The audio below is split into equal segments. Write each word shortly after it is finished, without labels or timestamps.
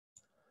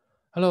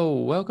Hello,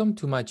 welcome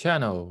to my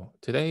channel.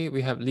 Today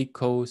we have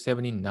Leetcode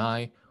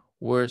 79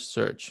 word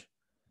search.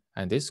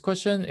 And this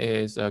question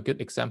is a good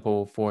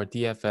example for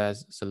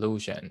DFS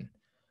solution.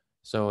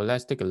 So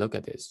let's take a look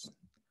at this.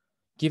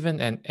 Given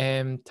an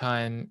m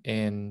time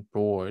in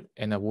board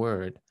and a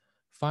word,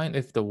 find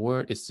if the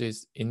word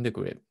exists in the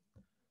grid.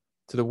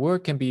 So the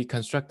word can be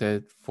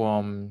constructed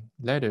from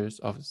letters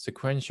of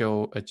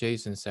sequential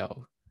adjacent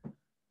cells,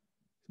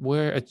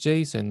 where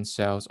adjacent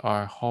cells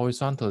are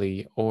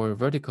horizontally or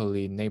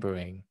vertically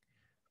neighboring.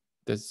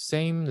 The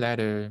same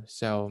letter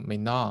cell may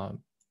not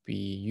be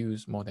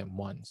used more than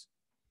once.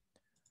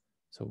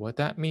 So what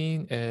that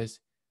means is,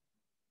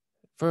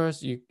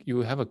 first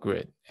you have a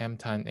grid, m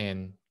times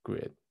n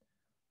grid.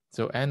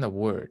 So and a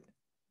word.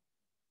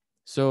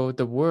 So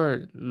the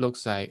word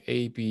looks like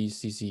A, B,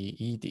 C, C,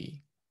 E,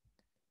 D.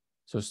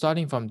 So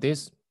starting from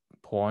this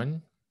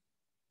point,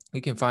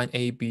 you can find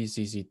A, B,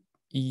 C, C,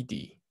 E,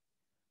 D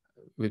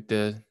with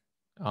the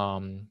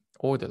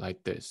order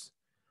like this.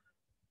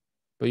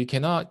 But you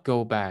cannot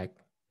go back.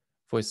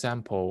 For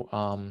example,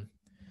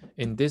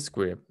 in this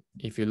group,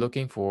 if you're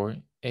looking for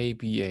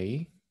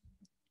ABA,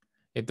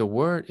 if the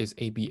word is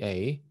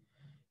ABA,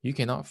 you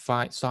cannot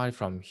start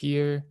from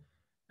here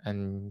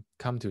and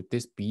come to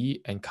this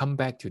B and come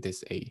back to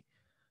this A.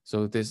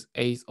 So this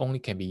A only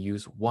can be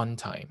used one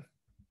time.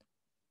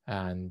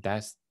 And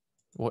that's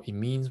what it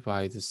means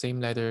by the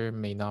same letter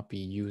may not be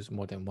used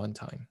more than one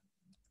time,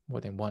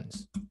 more than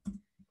once.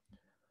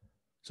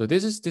 So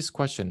this is this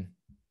question.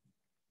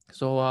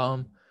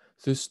 So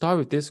to start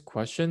with this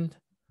question,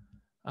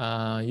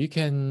 you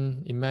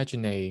can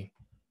imagine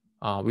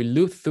we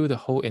loop through the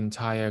whole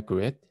entire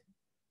grid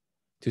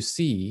to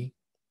see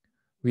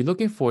we're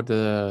looking for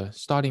the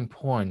starting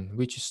point,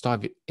 which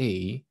start with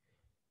A.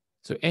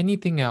 So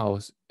anything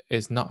else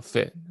is not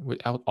fit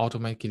without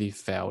automatically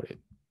failed it.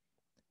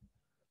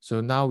 So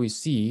now we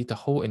see the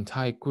whole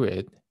entire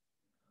grid.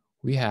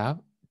 We have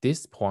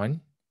this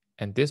point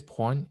and this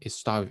point is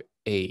start with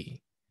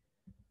A.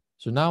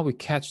 So now we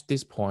catch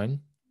this point.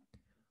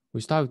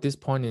 We start with this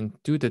point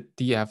and do the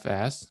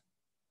DFS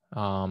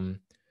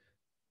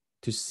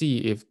to see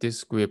if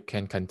this group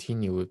can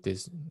continue with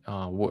this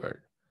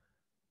word.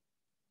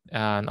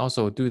 And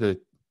also do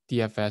the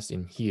DFS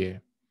in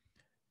here.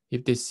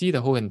 If they see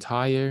the whole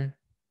entire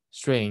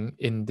string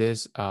in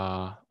this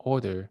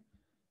order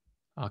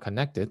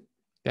connected,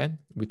 then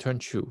return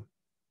true.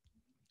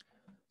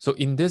 So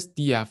in this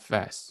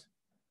DFS,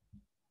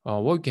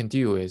 what we can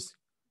do is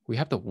we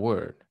have the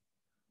word.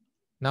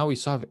 Now we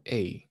solve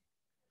A.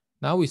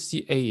 Now we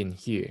see A in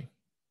here.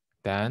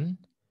 Then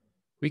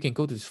we can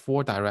go to this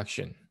 4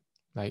 direction,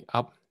 like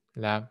up,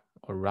 left,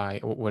 or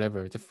right, or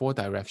whatever, the 4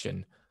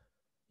 direction.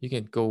 You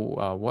can go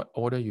what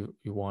order you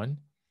want.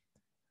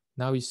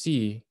 Now we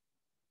see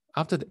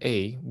after the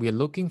A, we are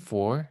looking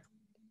for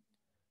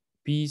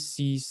B,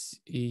 C,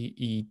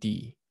 E,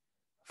 D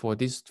for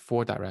this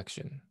 4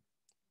 direction.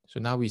 So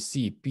now we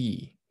see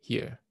B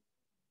here.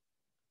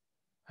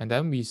 And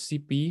then we see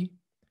B,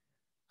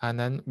 and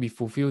then we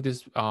fulfill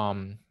this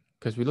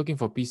because we're looking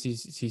for B, C,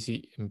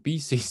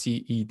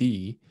 C, E,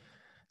 D.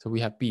 So we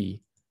have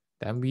B.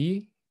 Then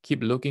we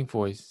keep looking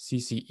for C,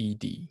 C, E,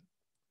 D.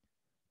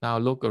 Now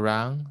look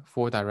around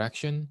 4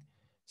 direction.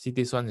 See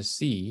this one is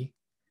C.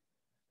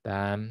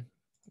 Then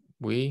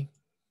we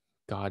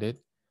got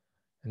it.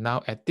 And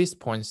now at this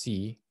point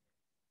C,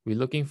 we're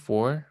looking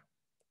for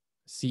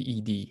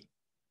CED.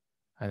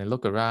 And then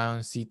look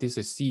around, see this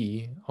is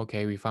C.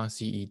 Okay, we found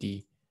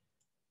CED.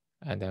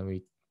 And then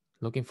we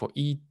looking for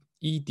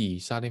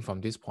ED starting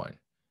from this point.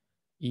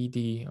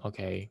 ED,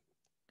 okay.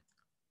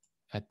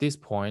 At this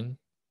point,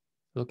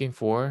 looking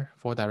for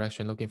 4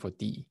 direction, looking for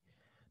D.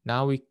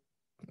 Now we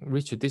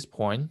reach to this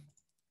point,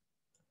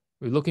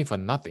 we're looking for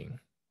nothing.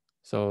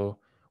 So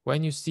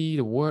when you see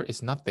the word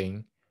is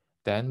nothing,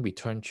 then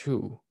return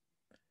true.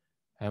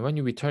 And when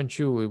you return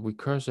true, we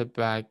cursor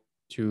back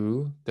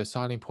to the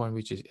starting point,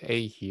 which is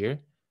A here,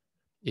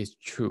 is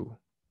true.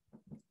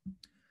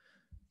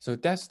 So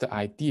that's the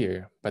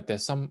idea, but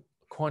there's some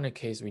corner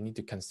case we need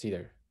to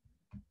consider.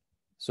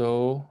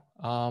 So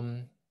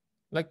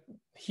like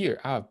here,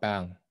 out of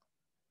bound,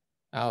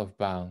 out of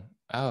bound,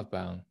 out of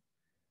bound.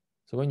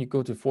 So when you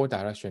go to 4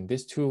 direction,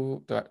 this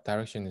 2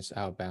 direction is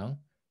out of bound.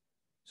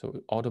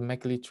 So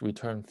automatically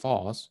return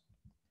false.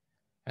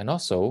 And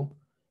also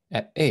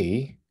at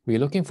A, we're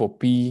looking for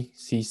B,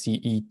 C, C,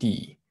 E,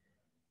 D.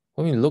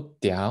 When we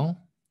look down,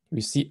 we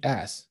see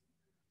S.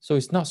 So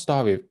it's not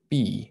start with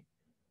B.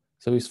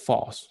 So it's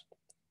false.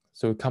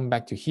 So we come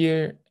back to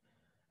here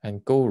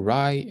and go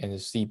right and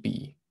see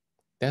B.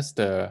 That's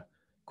the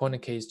corner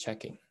case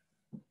checking.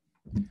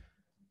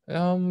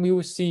 We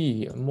will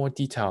see more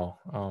detail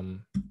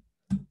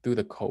through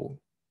the code.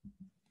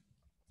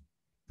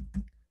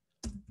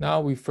 Now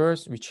we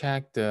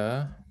check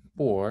the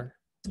board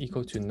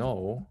equal to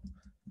null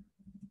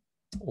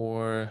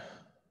or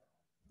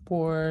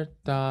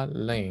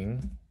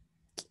board.length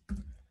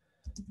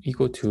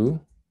equal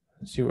to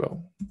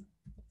 0.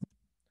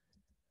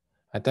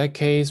 At that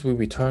case, we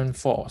return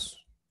false.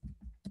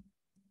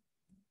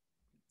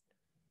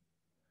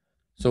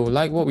 So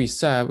like what we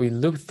said, we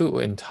loop through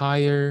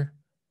entire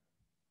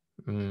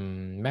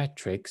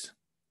matrix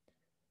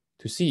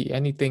to see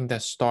anything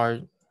that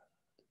starts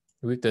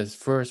with the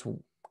first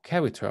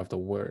character of the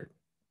word.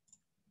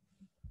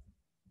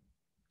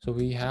 So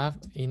we have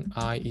in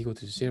I equal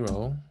to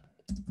 0.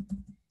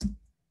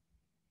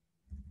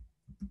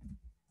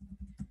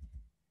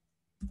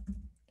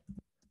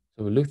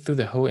 So we look through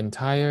the whole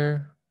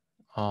entire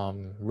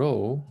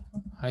row,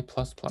 I++.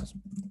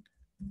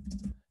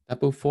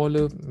 Double for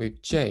loop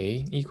with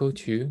j equal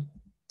to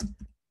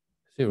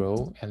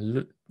 0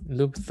 and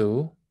loop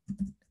through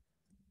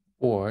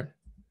board.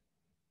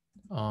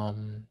 How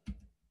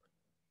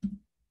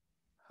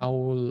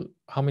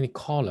many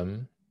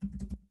column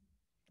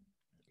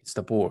is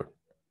the board?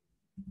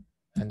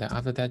 And then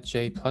after that,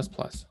 j++.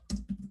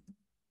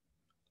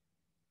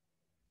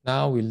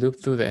 Now we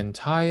loop through the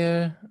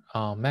entire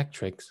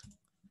matrix.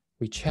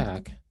 We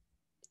check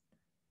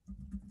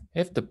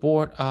if the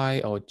board I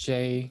or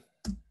j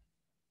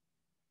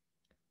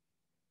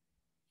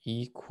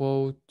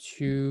equal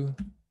to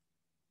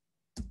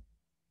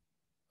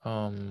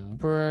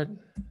word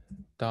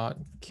dot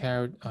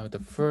character the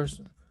first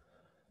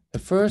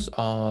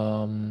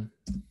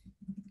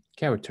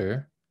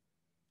character.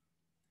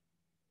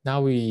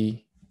 Now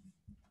we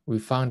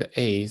found the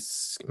A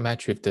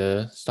match with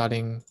the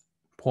starting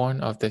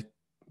point of the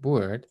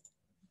word.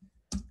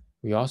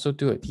 We also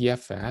do a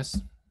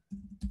DFS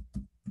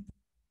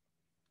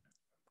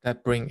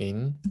that bring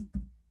in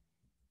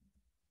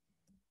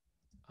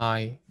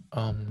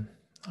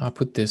I'll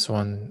put this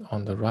one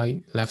on the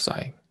left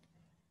side.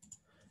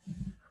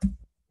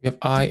 We have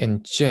I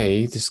and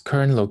J, this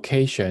current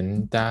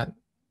location that,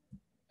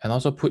 and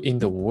also put in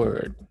the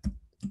word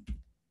to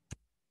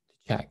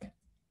check.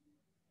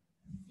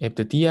 If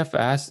the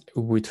DFS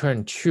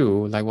return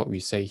true, like what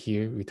we say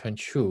here, return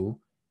true,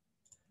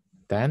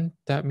 then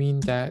that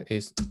means that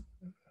is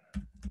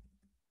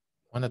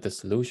one of the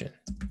solution.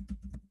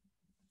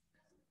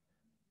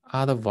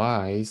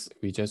 Otherwise,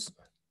 we just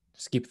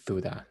skip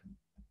through that.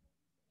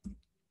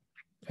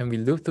 And we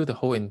look through the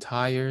whole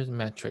entire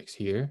matrix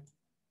here.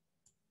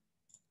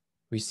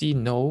 We see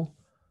no,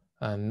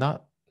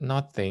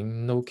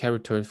 nothing, no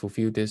character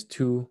fulfill this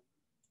two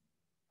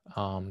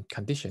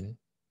condition.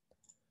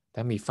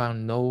 Then we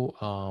found no,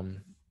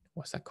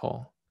 what's that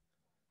called?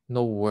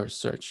 No word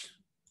search.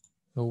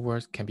 No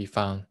words can be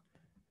found.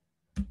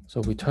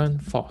 So return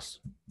false.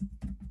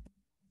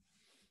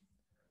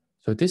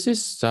 So this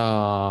is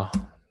the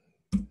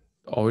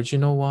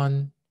original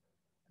one.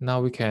 Now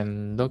we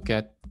can look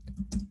at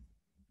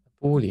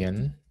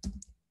Boolean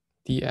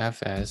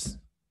DFS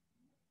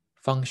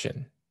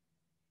function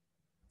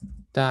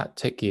that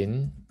take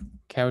in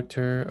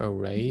character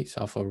arrays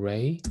of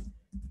array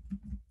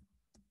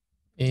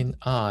in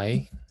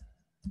I,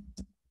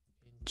 in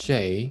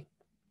J,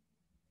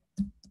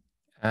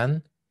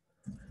 and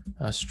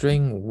a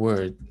string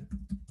word.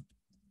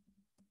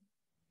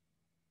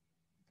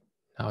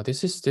 Now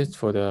this is it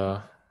for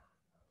the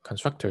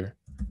constructor.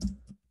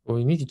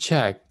 We need to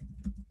check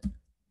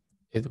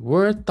if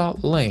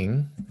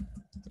word.length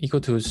equal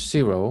to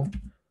 0,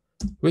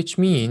 which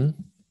means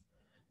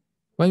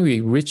when we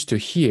reach to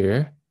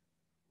here,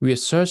 we are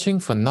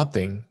searching for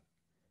nothing.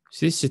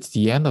 This is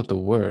the end of the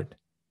word.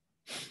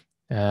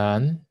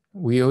 And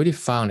we already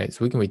found it,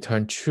 so we can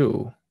return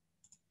true.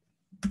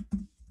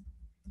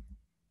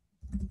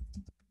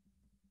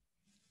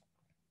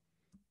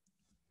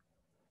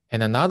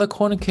 And another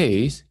corner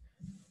case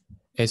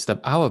is the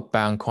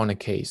outbound corner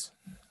case,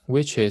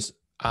 which is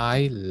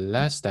I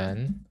less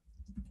than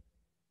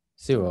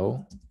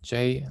 0,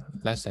 j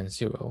less than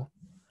 0.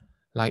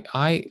 Like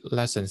I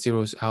less than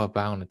 0 is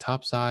outbound on the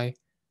top side,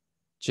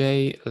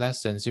 j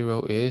less than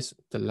 0 is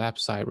the left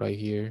side right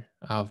here,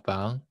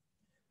 outbound,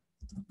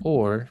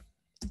 or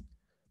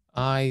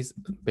I is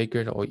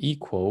bigger or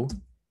equal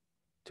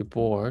to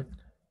board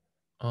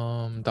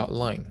dot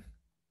line,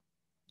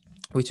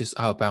 which is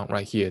outbound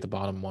right here, the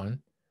bottom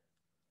one.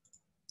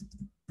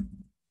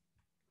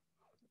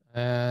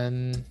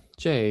 And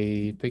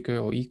j bigger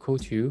or equal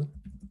to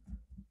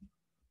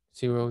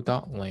 0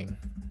 dot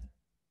length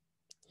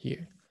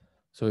here.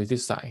 So it's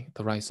this side,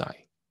 the right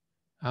side,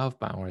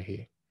 outbound right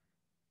here.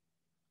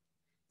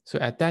 So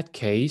at that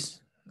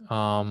case,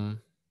 we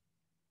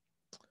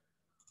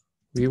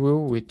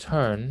will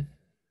return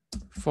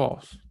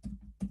false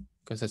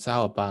because it's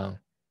outbound.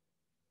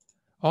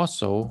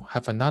 Also,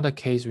 have another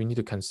case we need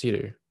to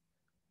consider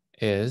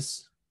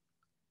is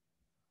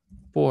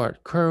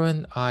board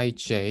current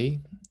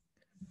IJ,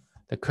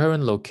 the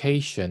current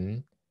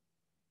location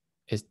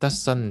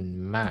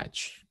doesn't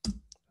match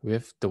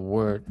with the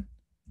word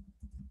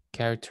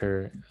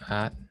character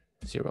at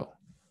 0.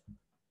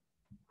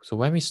 So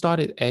when we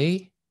started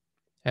A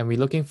and we're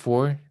looking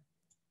for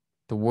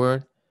the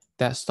word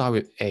that start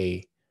with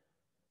A.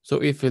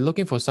 So if we're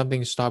looking for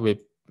something start with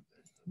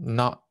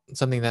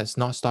something that's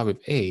not start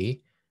with A,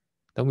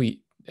 then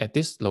we at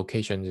this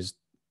location is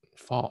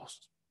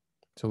false.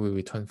 So we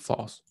return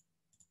false.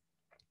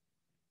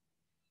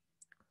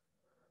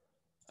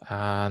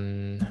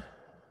 And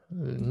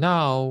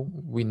Now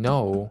we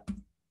know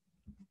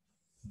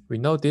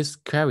this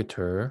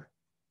character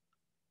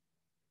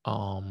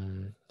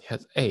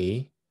has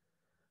A,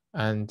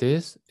 and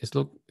this is,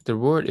 look, the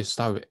word is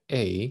start with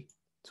A.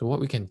 So what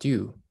we can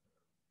do,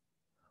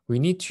 we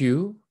need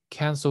to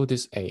cancel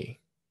this A.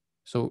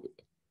 So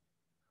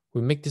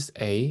we make this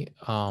A,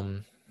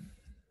 hold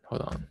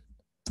on.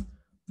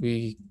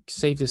 We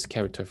save this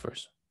character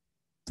first.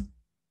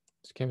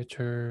 This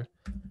character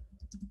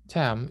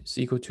temp is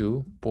equal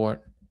to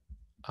board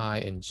I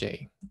and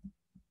J.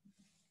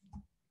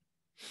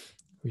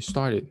 We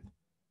started.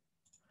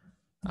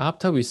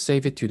 After we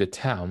save it to the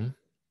temp,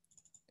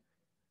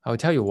 I'll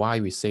tell you why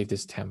we save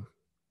this temp.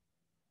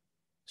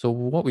 So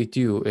what we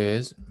do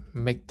is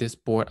make this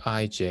board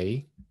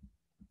ij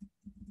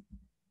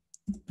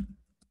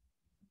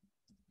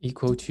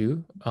equal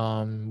to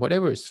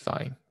whatever is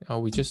fine.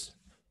 We just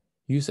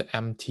use an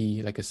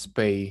empty, like a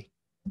space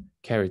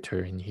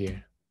character in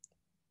here.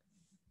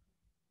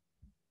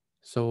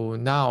 So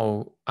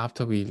now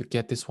after we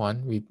get this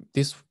one,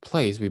 this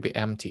place will be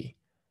empty.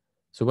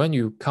 So when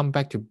you come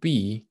back to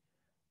B,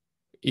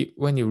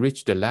 when you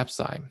reach the left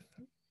side,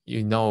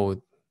 you know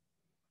it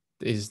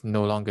is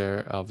no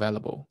longer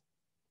available.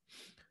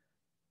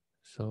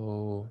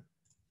 So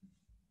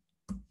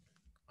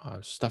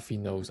stuffy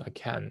nose, I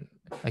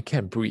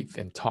can't breathe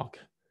and talk.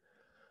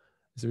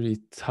 It's really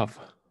tough.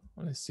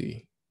 Let's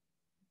see.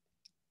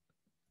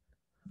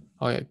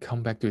 Oh yeah,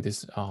 come back to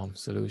this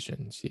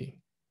solution. See,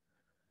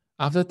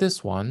 after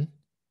this one,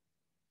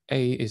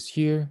 A is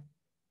here,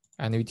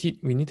 and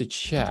we need to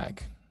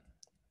check.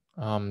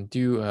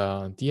 Do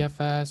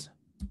DFS.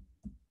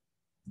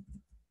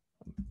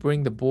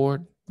 Bring the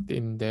board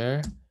in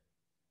there.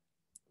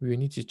 We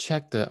need to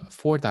check the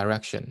 4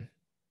 direction,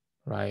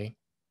 right?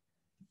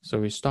 So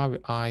we start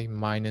with I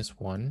minus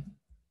 1,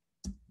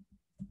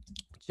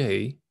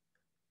 J,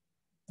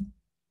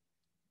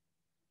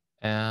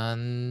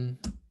 and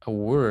a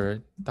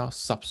word dot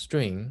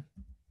substring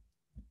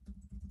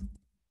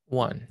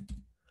 1.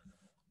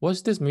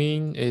 What's this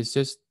mean is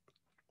just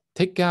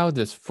take out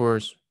this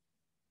first.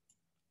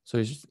 So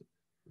it's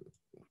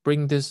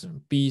bring this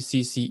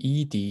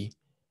BCCED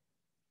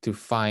to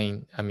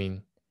find,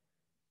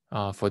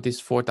 for this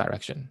 4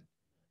 direction.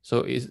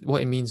 So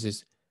what it means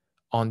is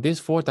on this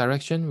 4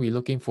 direction, we're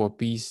looking for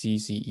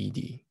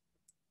BCCED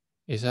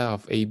instead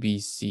of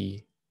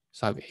ABC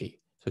sub A.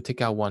 So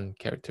take out 1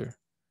 character.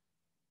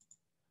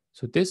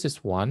 So this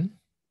is 1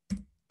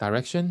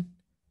 direction.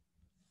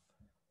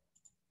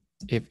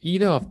 If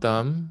either of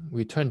them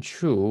return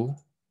true,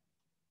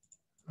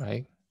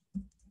 right,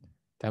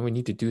 then we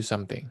need to do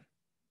something.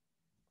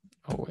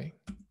 Oh, wait.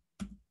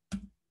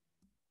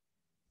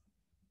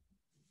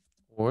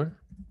 Or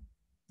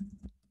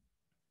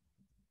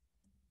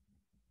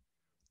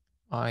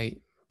I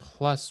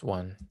plus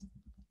 1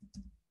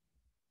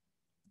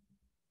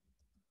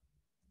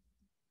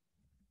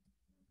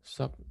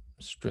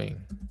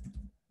 substring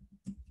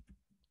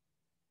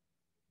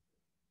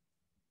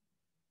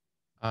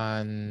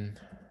and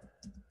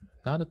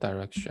another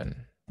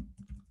direction.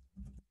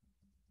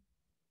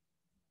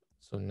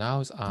 So now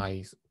it's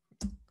I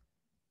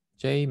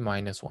J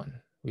minus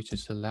 1, which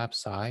is the left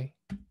side.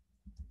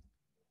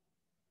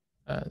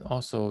 And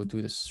also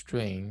do the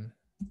string.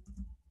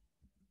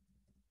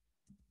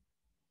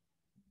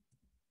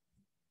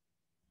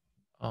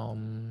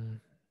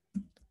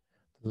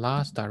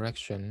 Last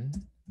direction,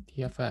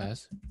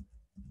 DFS,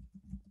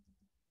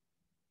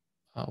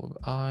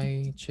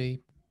 I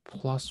J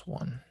plus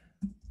 1.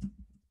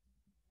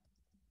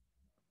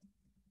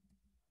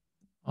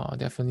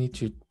 Definitely need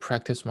to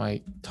practice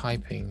my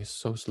typing. It's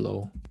so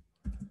slow.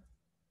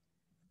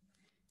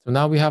 So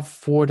now we have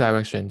 4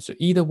 directions. So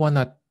either one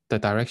at the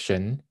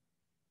direction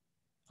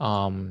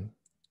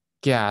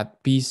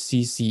get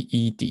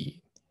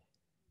BCCED,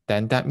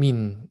 then that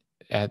means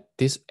at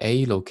this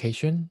A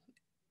location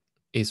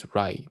is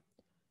right.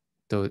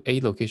 The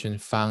A location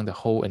found the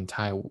whole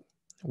entire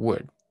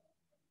word.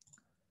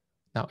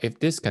 Now, if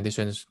this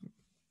condition is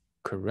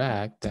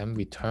correct, then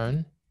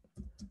return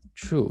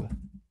true.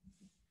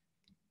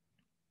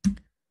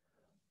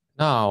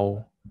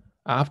 Now,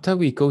 after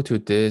we go to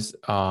this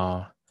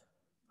 4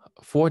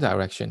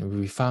 direction,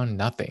 we found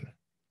nothing.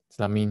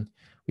 So that means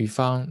we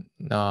found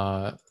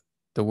the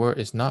word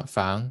is not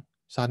found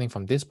starting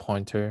from this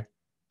pointer,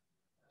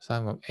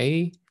 starting from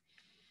A.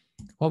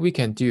 What we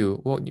can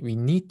do, what we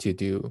need to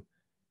do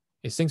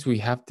is, since we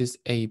have this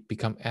A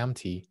become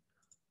empty,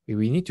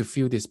 we need to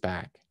fill this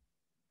back.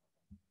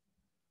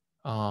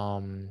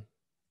 So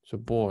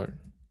board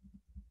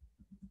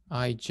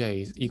ij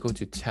is equal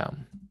to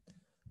temp.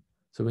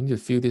 So we need to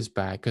fill this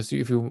back, because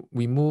if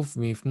we move,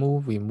 then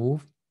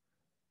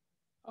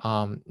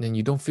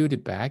you don't fill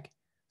it back.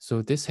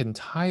 So this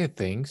entire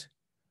thing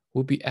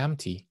will be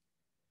empty.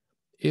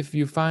 If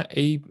you find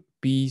A,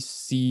 B,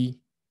 C,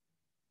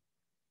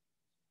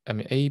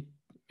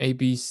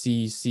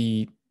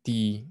 C,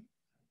 D,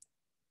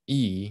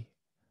 E,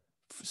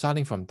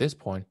 starting from this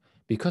point,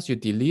 because you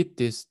delete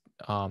this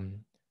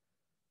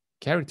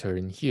character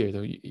in here,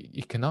 though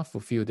you cannot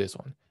fulfill this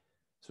one.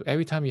 So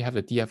every time you have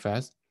the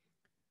DFS,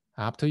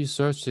 after you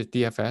search the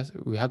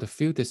DFS, we have to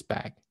fill this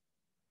back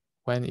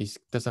when it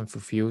doesn't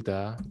fulfill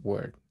the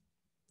word.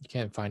 You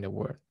can't find the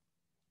word.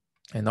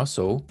 And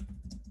also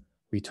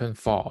return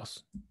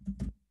false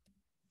at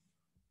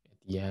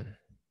the end,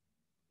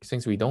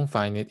 since we don't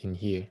find it in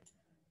here.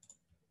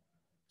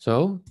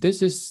 So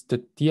this is the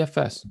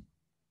DFS.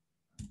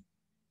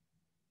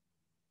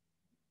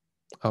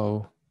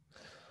 Oh,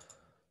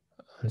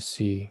 let's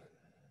see.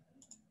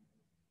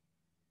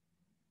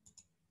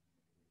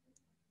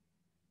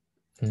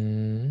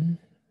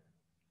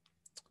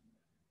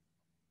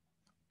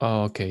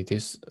 Oh, okay,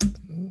 this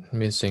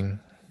missing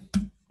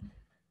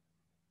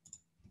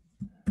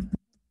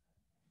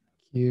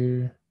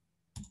here.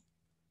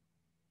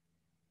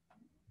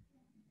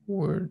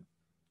 Word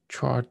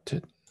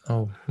charted.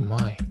 Oh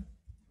my.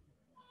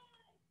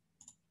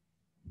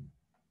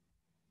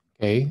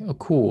 Okay, oh,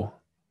 cool.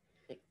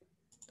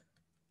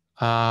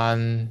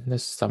 And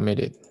let's submit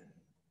it.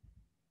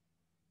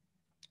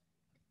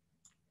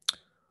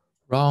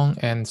 Wrong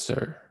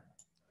answer.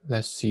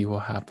 Let's see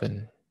what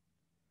happened.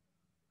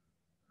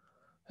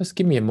 Just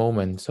give me a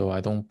moment so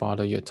I don't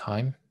bother your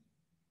time.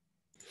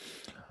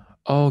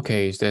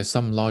 Okay, there's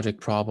some logic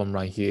problem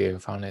right here.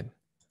 Found it.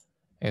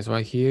 It's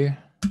right here.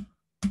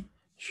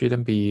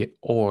 Shouldn't be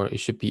or, it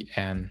should be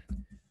and.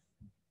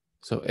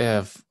 So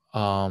if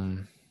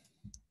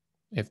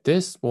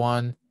this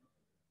one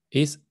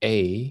is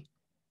A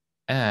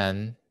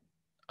and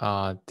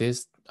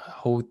this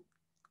whole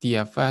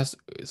DFS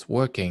is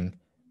working,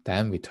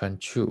 then return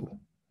true.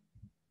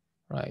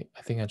 Right,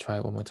 I think I'll try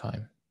it one more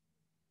time.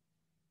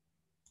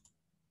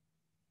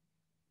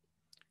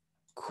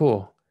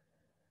 Cool.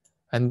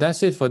 And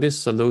that's it for this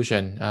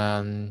solution.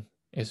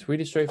 It's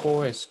really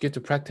straightforward. It's good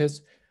to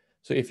practice.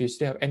 So if you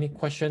still have any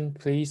question,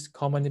 please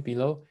comment it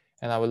below.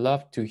 And I would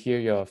love to hear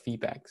your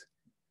feedback.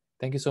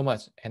 Thank you so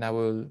much. And I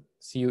will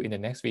see you in the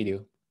next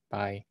video.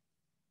 Bye.